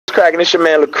Cracking, it's your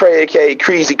man Lecrae, aka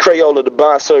Creasy Crayola, the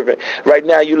bond servant. Right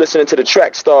now, you listening to the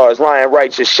Trackstarz, Ryan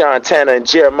Righteous, Seantana, and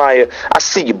Jeremiah. I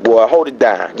see you, boy. Hold it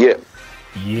down.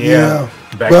 Yeah.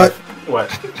 But all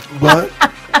What?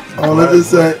 of this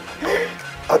said,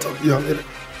 I told you,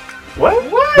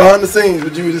 What? behind the scenes,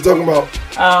 what you were just talking about.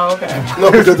 Oh, okay.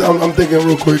 No, because I'm thinking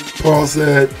real quick. Paul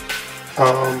said,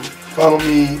 "Follow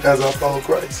me as I follow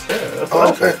Christ." Yeah, that's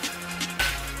what I okay.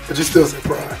 But you still say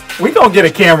pride. We gonna get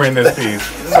a camera in this piece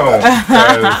soon.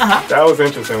 That was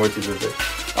interesting what you just did.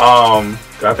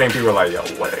 I think people are like, yo,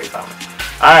 what are they talking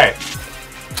about? All right.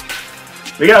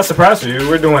 We got a surprise for you.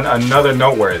 We're doing another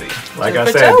Noteworthy. Like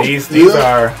I said, these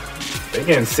are, they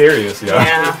getting serious, yo.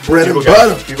 Yeah. Bread and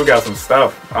butter. People got some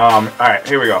stuff. All right,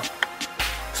 here we go.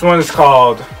 This one is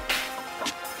called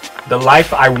 "The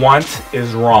Life I Want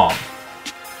Is Wrong."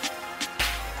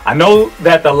 I know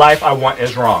that the life I want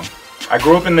is wrong. I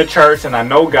grew up in the church and I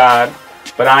know God,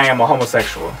 but I am a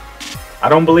homosexual. I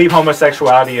don't believe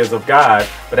homosexuality is of God,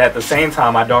 but at the same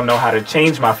time, I don't know how to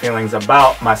change my feelings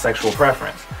about my sexual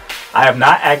preference. I have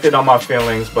not acted on my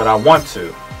feelings, but I want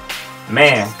to.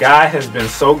 Man, God has been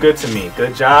so good to me.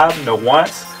 Good job, no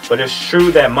wants, but it's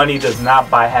true that money does not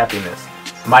buy happiness.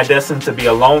 Am I destined to be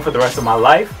alone for the rest of my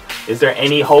life? Is there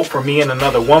any hope for me and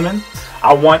another woman?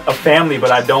 I want a family,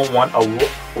 but I don't want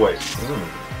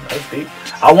that's deep.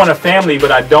 I want a family,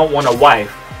 but I don't want a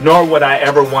wife, nor would I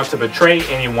ever want to betray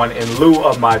anyone in lieu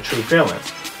of my true feelings.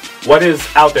 What is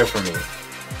out there for me?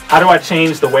 How do I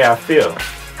change the way I feel?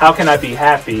 How can I be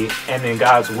happy and in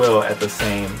God's will at the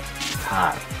same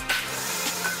time?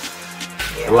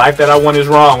 The life that I want is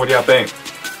wrong. What do y'all think?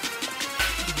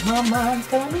 My mind's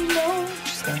telling me no.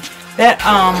 Just kidding.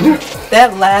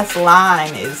 That last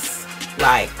line is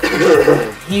like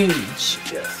huge.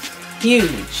 Yes.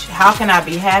 Huge. How can I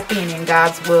be happy and in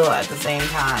God's will at the same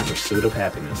time? Pursuit of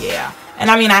happiness. Yeah. And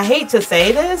I mean, I hate to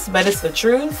say this, but it's the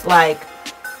truth. Like,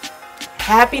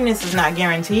 happiness is not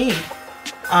guaranteed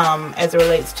as it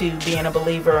relates to being a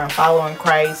believer and following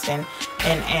Christ and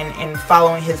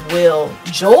following his will.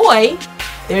 Joy,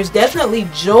 there's definitely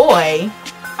joy,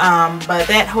 but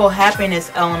that whole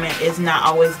happiness element is not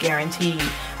always guaranteed.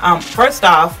 First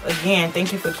off, again,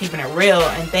 thank you for keeping it real,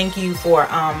 and thank you for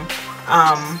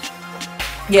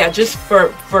just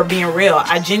for being real.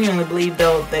 I genuinely believe,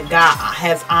 though, that God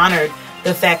has honored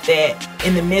the fact that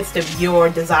in the midst of your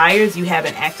desires, you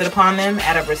haven't acted upon them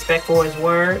out of respect for his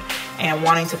word and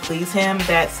wanting to please him.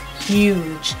 That's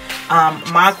huge.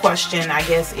 My question, I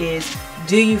guess, is,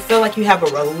 do you feel like you have a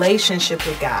relationship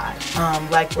with God?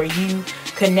 Like where you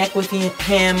connect with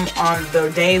him on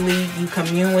the daily, you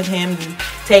commune with him, you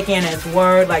take in his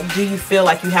word? Like, do you feel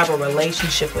like you have a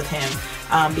relationship with him?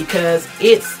 Because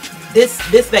it's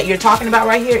this that you're talking about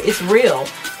right here, it's real.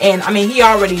 And I mean, he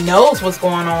already knows what's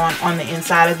going on the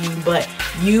inside of you, but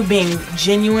you being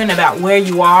genuine about where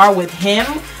you are with him,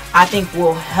 I think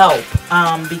will help,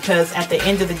 because at the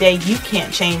end of the day, you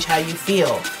can't change how you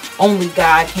feel. Only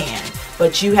God can.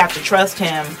 But you have to trust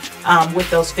him with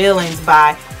those feelings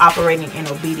by operating in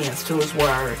obedience to his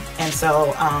word. And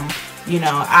so,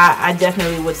 I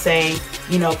definitely would say,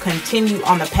 continue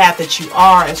on the path that you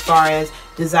are as far as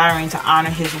desiring to honor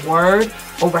his word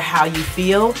over how you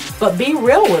feel, but be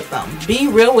real with them. Be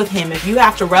real with him. If you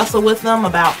have to wrestle with them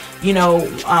about,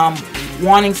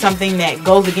 wanting something that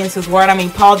goes against his word. I mean,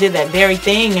 Paul did that very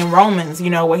thing in Romans,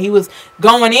 where he was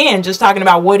going in just talking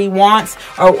about what he wants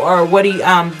or what he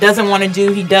doesn't want to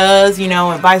do, he does,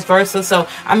 and vice versa. So,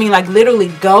 I mean, like, literally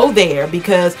go there,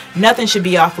 because nothing should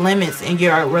be off limits in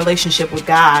your relationship with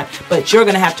God, but you're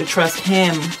going to have to trust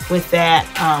him with that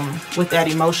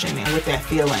emotion and with that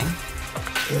feeling.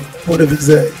 What if it's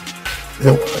that?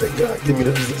 Then why did God give me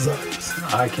those desires?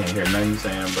 I can't hear nothing you're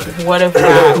saying, but what if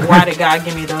God? Why did God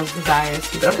give me those desires?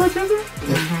 That's what you're saying?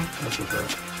 Mm-hmm. That's what's up.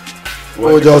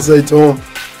 What would y'all say to him?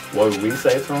 What would we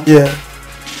say to him? Yeah.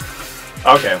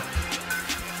 Okay.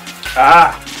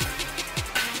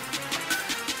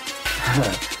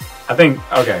 I think,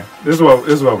 okay, this is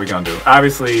what we're gonna do.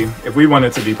 Obviously, if we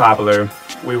wanted to be popular,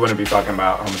 we wouldn't be talking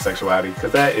about homosexuality,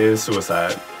 because that is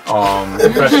suicide.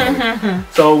 Professionally.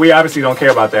 So we obviously don't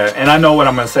care about that. And I know what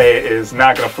I'm going to say is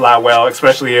not going to fly well,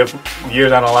 especially if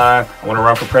years down the line I want to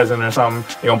run for president or something.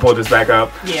 You're going to pull this back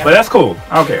up. Yeah. But that's cool.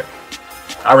 I don't care.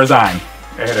 I resign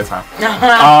ahead of time.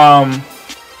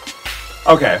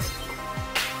 Okay.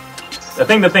 I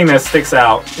think the thing that sticks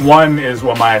out, one, is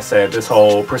what Maya said, this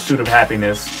whole pursuit of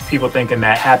happiness. People thinking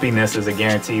that happiness is a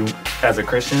guarantee as a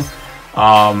Christian,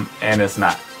 and it's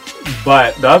not.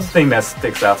 But the other thing that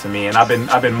sticks out to me, and I've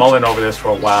been mulling over this for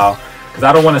a while, because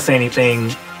I don't want to say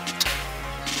anything,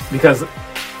 because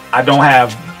I don't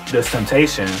have this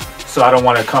temptation, so I don't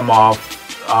want to come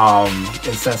off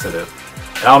insensitive.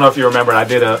 And I don't know if you remember, I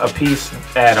did a piece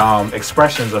at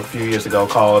Expressions a few years ago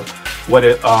called "What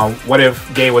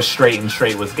if gay was straight and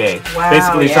straight was gay?" Wow,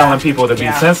 Basically telling people to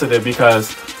be sensitive,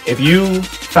 because if you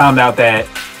found out that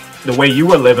the way you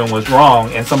were living was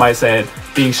wrong, and somebody said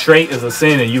being straight is a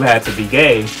sin and you had to be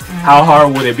gay, how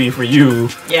hard would it be for you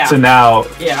to now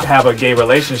have a gay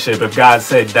relationship if God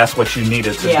said that's what you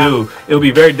needed to do? It would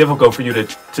be very difficult for you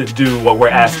to do what we're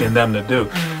asking them to do.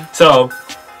 So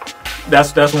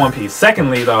that's one piece.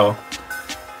 Secondly, though,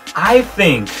 I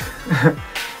think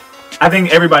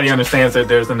everybody understands that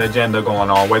there's an agenda going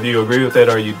on, whether you agree with it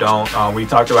or you don't. We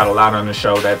talked about a lot on the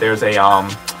show that there's a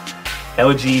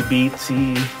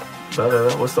LGBT,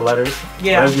 what's the letters?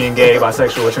 Lesbian, gay,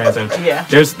 bisexual, transgender.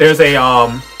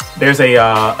 There's a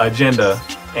agenda,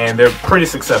 and they're pretty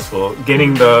successful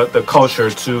getting the culture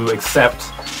to accept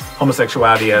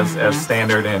homosexuality as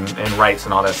standard and rights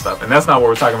and all that stuff. And that's not what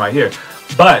we're talking about here.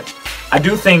 But I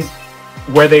do think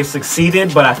where they've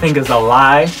succeeded, but I think is a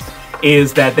lie,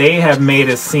 is that they have made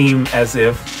it seem as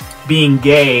if being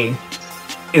gay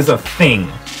is a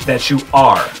thing that you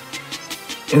are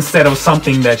instead of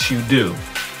something that you do.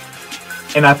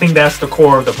 And I think that's the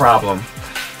core of the problem.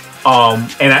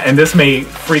 And this may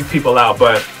freak people out,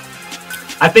 but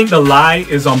I think the lie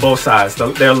is on both sides.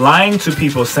 They're lying to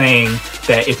people saying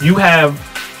that if you have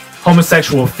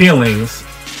homosexual feelings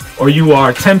or you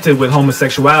are tempted with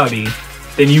homosexuality,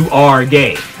 then you are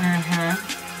gay.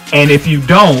 And if you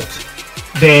don't,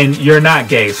 then you're not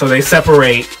gay. So they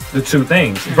separate the two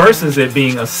things versus it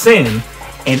being a sin,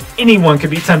 and anyone can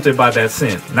be tempted by that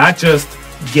sin, not just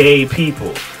gay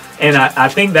people. And I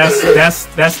think that's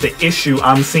the issue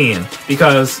I'm seeing,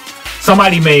 because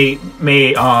somebody may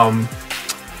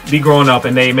be growing up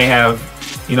and they may have,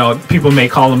 people may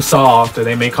call them soft, or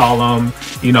they may call them,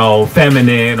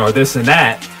 feminine, or this and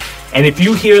that. And if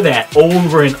you hear that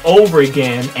over and over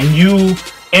again, and you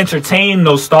entertain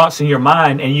those thoughts in your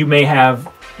mind, and you may have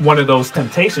one of those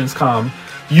temptations come,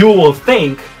 you will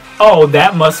think, oh,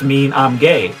 that must mean I'm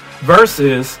gay,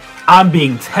 versus I'm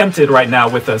being tempted right now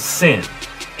with a sin,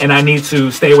 and I need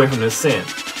to stay away from this sin.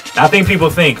 I think people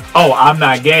think, oh, I'm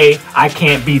not gay, I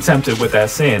can't be tempted with that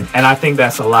sin. And I think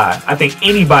that's a lie. I think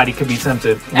anybody could be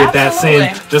tempted with that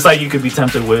sin, just like you could be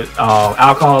tempted with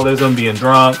alcoholism, being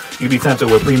drunk. You could be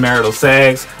tempted with premarital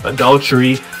sex,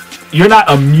 adultery. You're not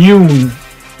immune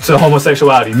to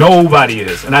homosexuality. Nobody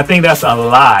is. And I think that's a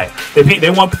lie. They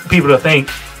want people to think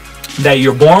that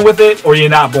you're born with it or you're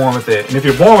not born with it. And if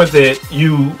you're born with it,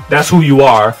 that's who you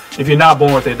are. If you're not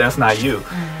born with it, that's not you.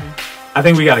 I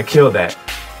think we got to kill that.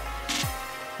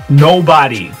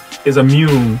 Nobody is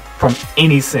immune from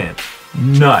any sin.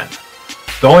 None.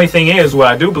 The only thing is, what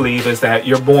I do believe is that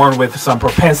you're born with some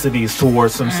propensities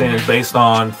towards some sins based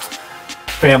on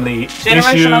family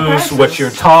issues, what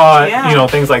you're taught,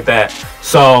 things like that.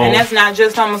 So, and that's not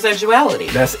just homosexuality.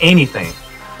 That's anything.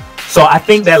 So I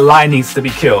think that lie needs to be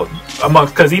killed,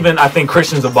 because even I think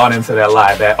Christians have bought into that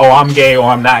lie that, oh, I'm gay or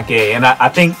I'm not gay. And I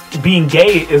think being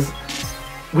gay is,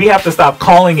 we have to stop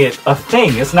calling it a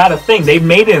thing. It's not a thing. They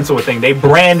made it into a thing. They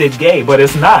branded gay, but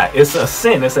it's not. It's a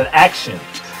sin. It's an action.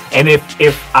 And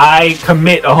if I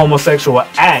commit a homosexual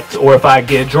act, or if I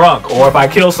get drunk, or if I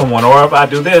kill someone, or if I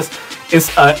do this,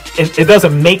 it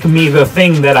doesn't make me the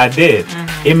thing that I did.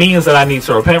 It means that I need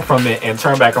to repent from it and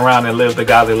turn back around and live the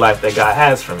godly life that God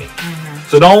has for me.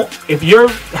 So if you're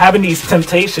having these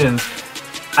temptations,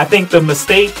 I think the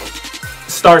mistake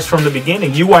starts from the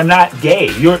beginning. You are not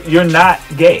gay. You're not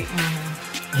gay.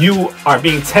 You are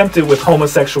being tempted with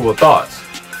homosexual thoughts.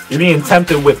 You're being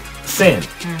tempted with sin.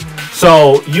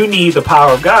 So you need the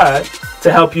power of God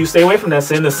to help you stay away from that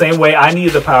sin, the same way I need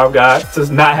the power of God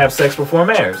to not have sex before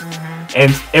marriage. And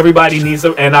everybody needs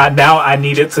to, and I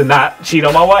needed to not cheat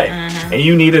on my wife. And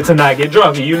you needed to not get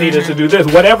drunk, and you needed to do this.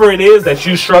 Whatever it is that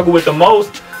you struggle with the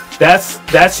most,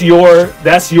 that's your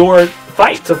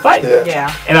fight to fight.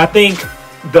 Yeah. And I think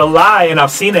the lie, and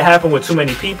I've seen it happen with too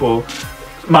many people,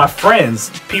 my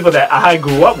friends, people that I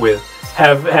grew up with,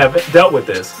 have dealt with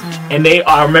this. And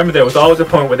I remember there was always a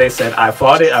point where they said, I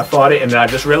fought it, and then I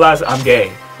just realized I'm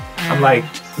gay. I'm like,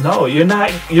 no, you're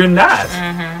not.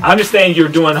 I understand you're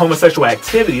doing homosexual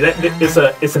activity. That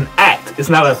it's an act. It's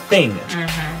not a thing.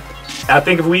 I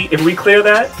think if we clear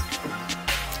that,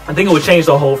 I think it would change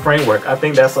the whole framework. I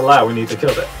think that's a lie. We need to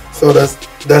kill that. So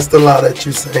that's the lie that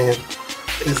you're saying,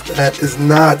 is that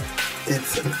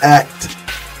it's an act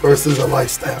versus a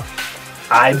lifestyle.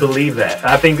 I believe that.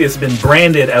 I think it's been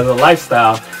branded as a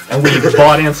lifestyle, and we've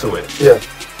bought into it. Yeah.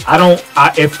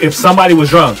 If somebody was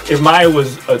drunk, if Maya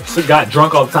got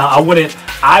drunk all the time,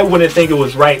 I wouldn't think it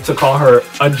was right to call her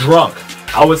a drunk.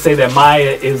 I would say that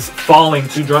Maya is falling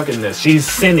to drunkenness. She's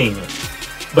sinning,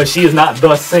 but she is not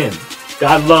the sin.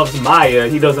 God loves Maya.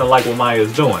 He doesn't like what Maya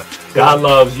is doing. God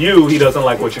loves you. He doesn't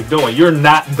like what you're doing. You're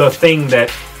not the thing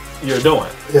that you're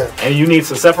doing. Yeah. And you need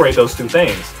to separate those two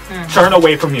things. Turn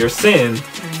away from your sin.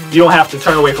 You don't have to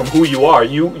turn away from who you are.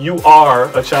 You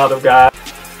are a child of God.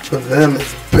 For them,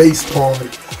 it's based on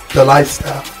the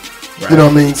lifestyle. Right. You know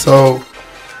what I mean? So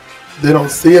they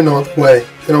don't see it no other way.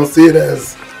 They don't see it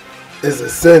as a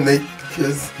sin.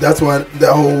 Because that's why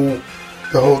the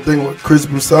whole thing with Chris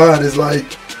Broussard is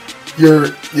like, you're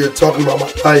talking about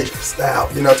my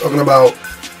lifestyle. You're not talking about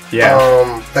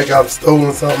like I've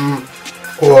stolen something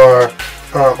or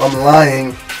I'm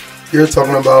lying. You're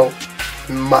talking about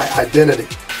my identity.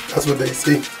 That's what they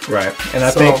see. Right. And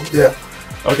I think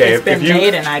okay, it's been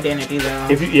made an identity though.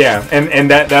 And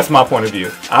that's my point of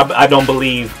view. I don't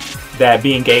believe that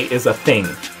being gay is a thing.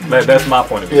 That's my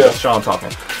point of view. That's Sean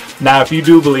talking. Now, if you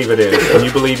do believe it is, and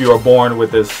you believe you are born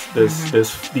with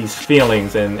these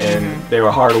feelings and they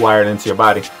were hardwired into your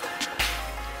body,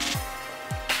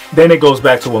 then it goes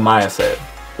back to what Maya said.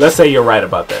 Let's say you're right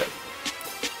about that.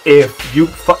 If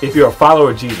you're a follower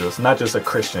of Jesus, not just a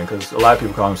Christian, because a lot of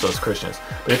people call themselves Christians,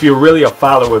 but if you're really a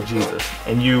follower of Jesus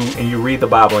and you read the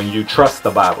Bible and you trust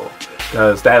the Bible,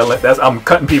 because that's I'm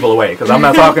cutting people away, because I'm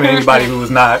not talking to anybody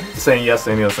who's not saying yes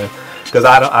to any of those things, because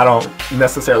I don't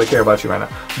necessarily care about you right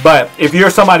now. But if you're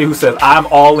somebody who says I'm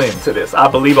all into this, I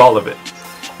believe all of it,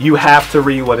 you have to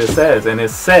read what it says, and it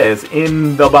says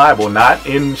in the Bible, not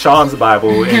in Sean's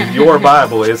Bible, in your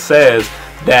Bible, it says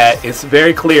that it's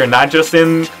very clear, not just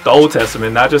in the Old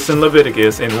Testament, not just in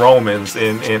Leviticus, in Romans,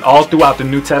 in all throughout the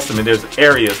New Testament, there's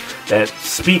areas that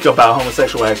speak about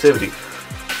homosexual activity.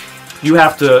 You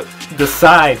have to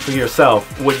decide for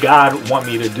yourself, would God want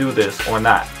me to do this or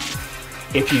not?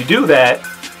 If you do that,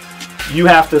 you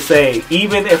have to say,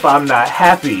 even if I'm not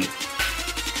happy,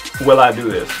 will I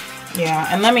do this? Yeah,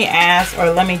 and let me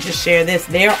just share this.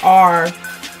 There are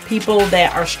people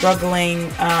that are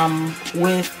struggling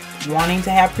with wanting to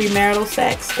have premarital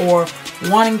sex or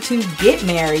wanting to get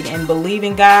married and believe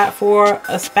in God for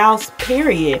a spouse,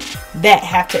 period, that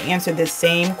have to answer this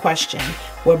same question,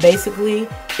 where basically,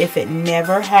 if it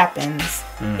never happens,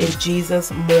 is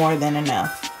Jesus more than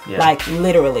enough? Yeah. Like,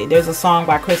 literally. There's a song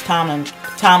by Chris Tomlin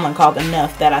called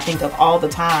Enough that I think of all the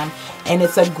time. And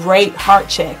it's a great heart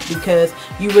check, because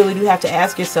you really do have to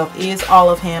ask yourself, is all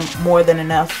of him more than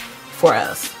enough for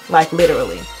us? Like,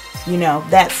 literally. You know,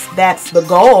 that's the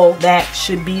goal. That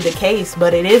should be the case,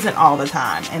 but it isn't all the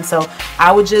time. And so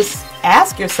I would just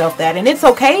ask yourself that. And it's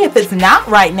okay if it's not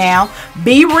right now.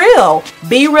 Be real.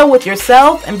 Be real with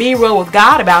yourself and be real with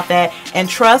God about that, and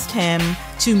trust him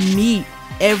to meet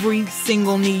every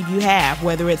single need you have,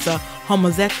 whether it's a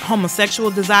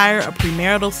homosexual desire, a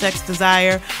premarital sex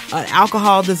desire, an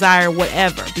alcohol desire,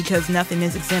 whatever, because nothing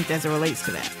is exempt as it relates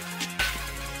to that.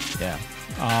 Yeah.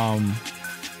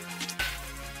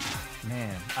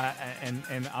 Man,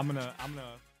 I'm gonna